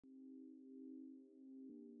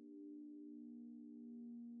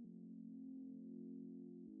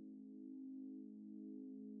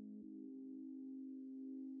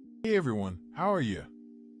Hey everyone, how are you?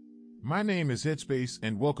 My name is Headspace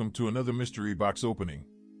and welcome to another mystery box opening.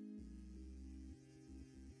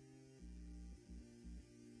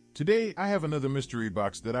 Today I have another mystery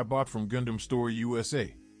box that I bought from Gundam Store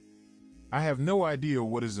USA. I have no idea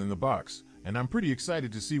what is in the box, and I'm pretty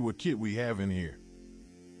excited to see what kit we have in here.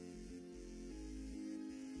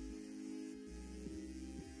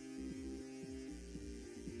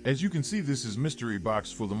 As you can see, this is mystery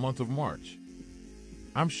box for the month of March.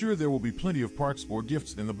 I'm sure there will be plenty of parts or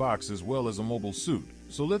gifts in the box as well as a mobile suit,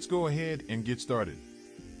 so let's go ahead and get started.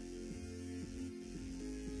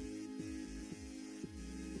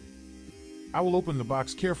 I will open the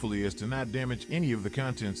box carefully as to not damage any of the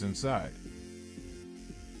contents inside.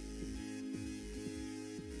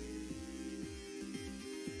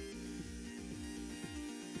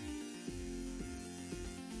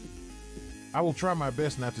 I will try my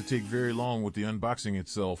best not to take very long with the unboxing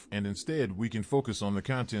itself, and instead we can focus on the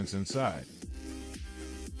contents inside.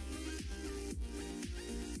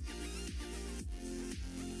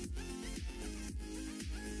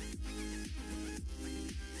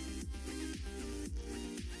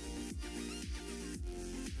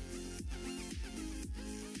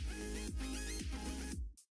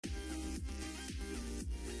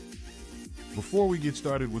 Before we get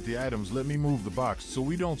started with the items, let me move the box so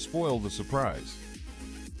we don't spoil the surprise.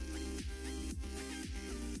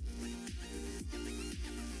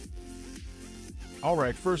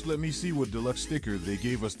 Alright, first let me see what deluxe sticker they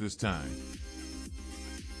gave us this time.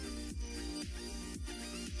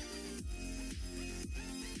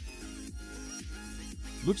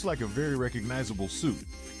 Looks like a very recognizable suit.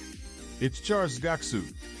 It's Char's Gak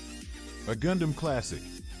suit, a Gundam classic.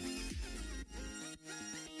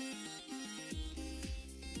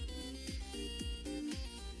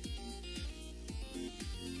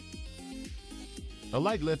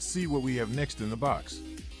 Alright, let's see what we have next in the box.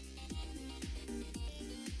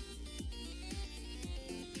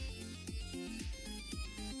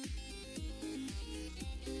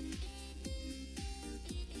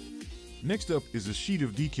 Next up is a sheet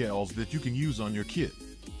of decals that you can use on your kit.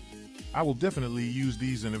 I will definitely use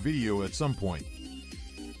these in a video at some point.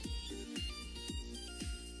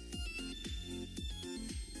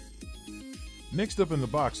 Next up in the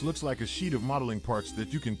box looks like a sheet of modeling parts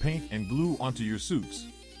that you can paint and glue onto your suits.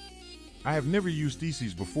 I have never used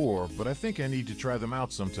these before, but I think I need to try them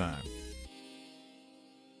out sometime.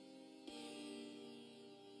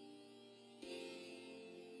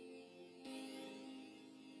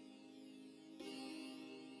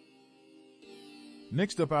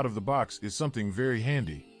 Next up out of the box is something very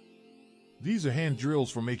handy. These are hand drills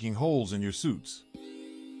for making holes in your suits.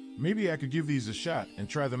 Maybe I could give these a shot and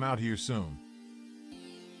try them out here soon.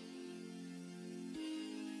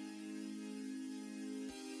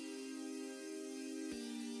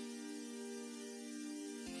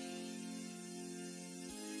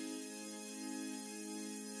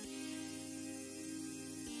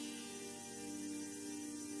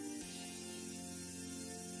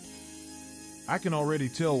 I can already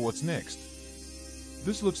tell what's next.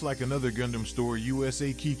 This looks like another Gundam Store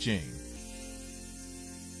USA keychain.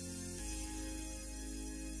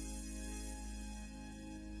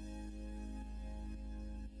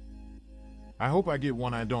 I hope I get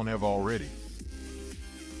one I don't have already.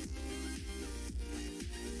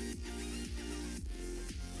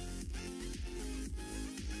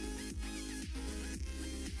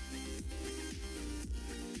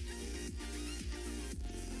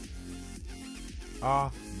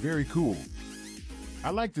 Ah, very cool.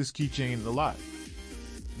 I like this keychain a lot.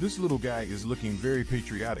 This little guy is looking very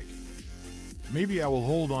patriotic. Maybe I will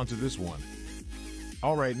hold on to this one.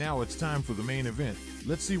 Alright, now it's time for the main event.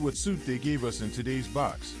 Let's see what suit they gave us in today's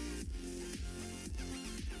box.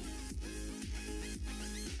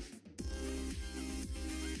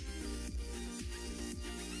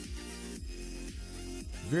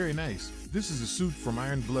 Very nice. This is a suit from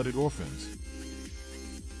Iron-Blooded Orphans.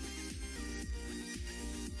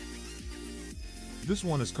 This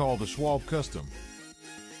one is called the Schwalbe Custom.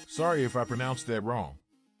 Sorry if I pronounced that wrong.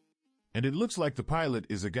 And it looks like the pilot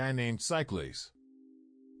is a guy named Cyclase.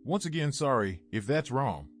 Once again, sorry if that's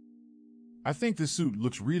wrong. I think this suit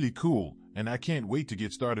looks really cool, and I can't wait to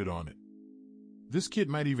get started on it. This kit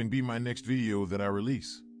might even be my next video that I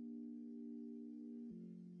release.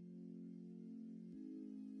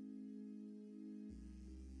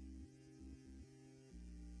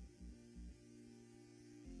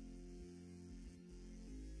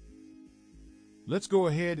 Let's go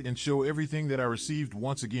ahead and show everything that I received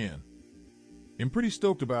once again. I'm pretty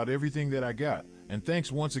stoked about everything that I got, and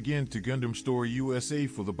thanks once again to Gundam Store USA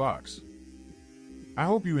for the box. I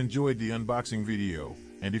hope you enjoyed the unboxing video,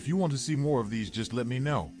 And if you want to see more of these, just let me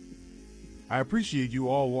know. I appreciate you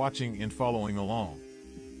all watching and following along.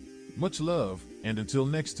 Much love, and until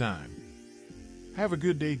next time, have a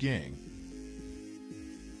good day, gang.